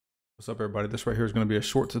What's up, everybody? This right here is going to be a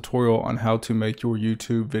short tutorial on how to make your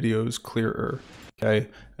YouTube videos clearer. Okay,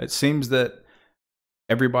 it seems that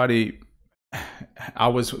everybody, I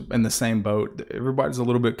was in the same boat. Everybody's a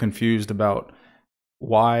little bit confused about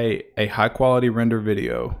why a high quality render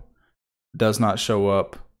video does not show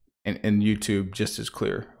up in YouTube just as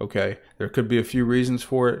clear. Okay, there could be a few reasons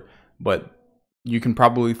for it, but you can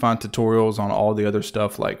probably find tutorials on all the other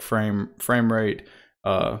stuff like frame rate,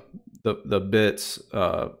 the bits,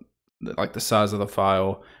 like the size of the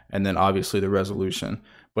file, and then obviously the resolution.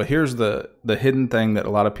 But here's the hidden thing that a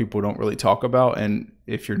lot of people don't really talk about, and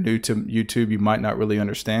if you're new to YouTube, you might not really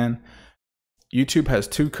understand. YouTube has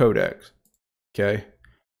two codecs. Okay,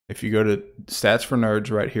 if you go to stats for nerds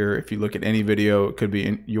right here, if you look at any video, it could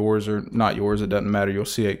be yours or not yours, it doesn't matter, you'll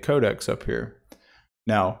see a codecs up here.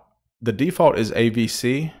 Now the default is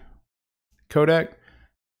AVC codec.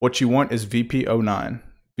 What you want is VP09.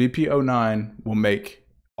 VP09 will make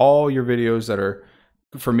all your videos that are,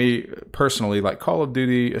 for me personally, like Call of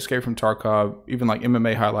Duty, Escape from Tarkov, even like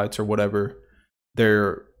MMA highlights or whatever,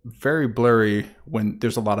 they're very blurry when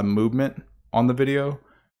there's a lot of movement on the video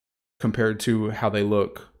compared to how they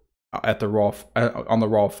look at the raw on the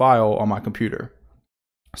raw file on my computer.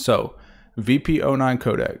 So VP09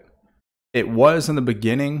 codec, it was in the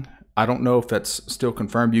beginning. I don't know if that's still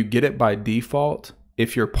confirmed. You get it by default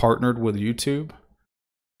if you're partnered with YouTube.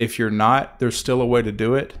 If you're not, there's still a way to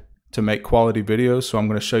do it to make quality videos. So I'm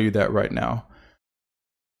going to show you that right now.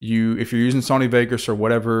 If you're using Sony Vegas or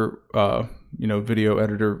whatever video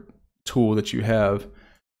editor tool that you have,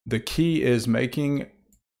 the key is making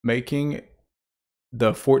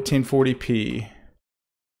the 1440p,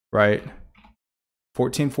 right?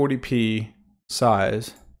 1440p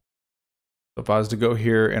size. So if I was to go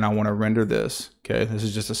here and I want to render this, okay, this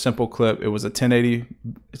is just a simple clip. It was a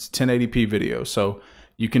 1080p video. So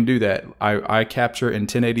you can do that. I capture in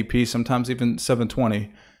 1080p, sometimes even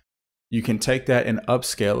 720. You can take that and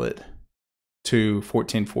upscale it to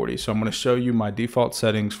 1440. So I'm going to show you my default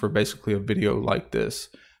settings for basically a video like this.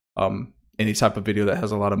 Any type of video that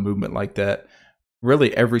has a lot of movement like that.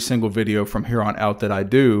 Really every single video from here on out that I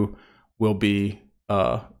do will be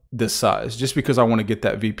this size, just because I want to get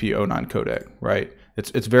that VP09 codec, right?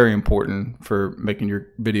 It's very important for making your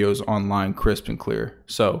videos online crisp and clear.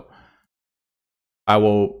 So I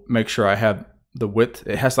will make sure I have the width.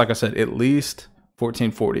 It has, like I said, at least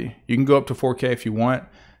 1440. You can go up to 4K if you want.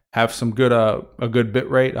 Have some good a good bit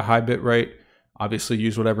rate, a high bit rate. Obviously,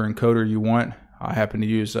 use whatever encoder you want. I happen to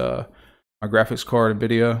use my graphics card,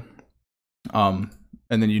 NVIDIA. And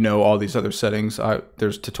then all these other settings.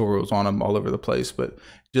 There's tutorials on them all over the place. But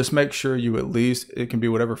just make sure you at least, it can be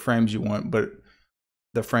whatever frames you want, but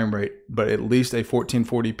the frame rate, but at least a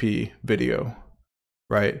 1440p video,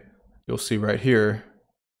 right? You'll see right here,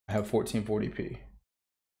 I have 1440p.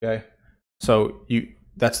 Okay, so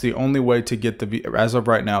that's the only way to get as of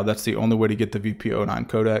right now, that's the only way to get the VP09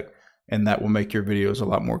 codec, and that will make your videos a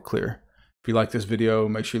lot more clear. If you like this video,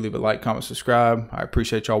 make sure you leave a like, comment, subscribe. I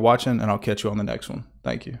appreciate y'all watching, and I'll catch you on the next one.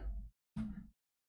 Thank you.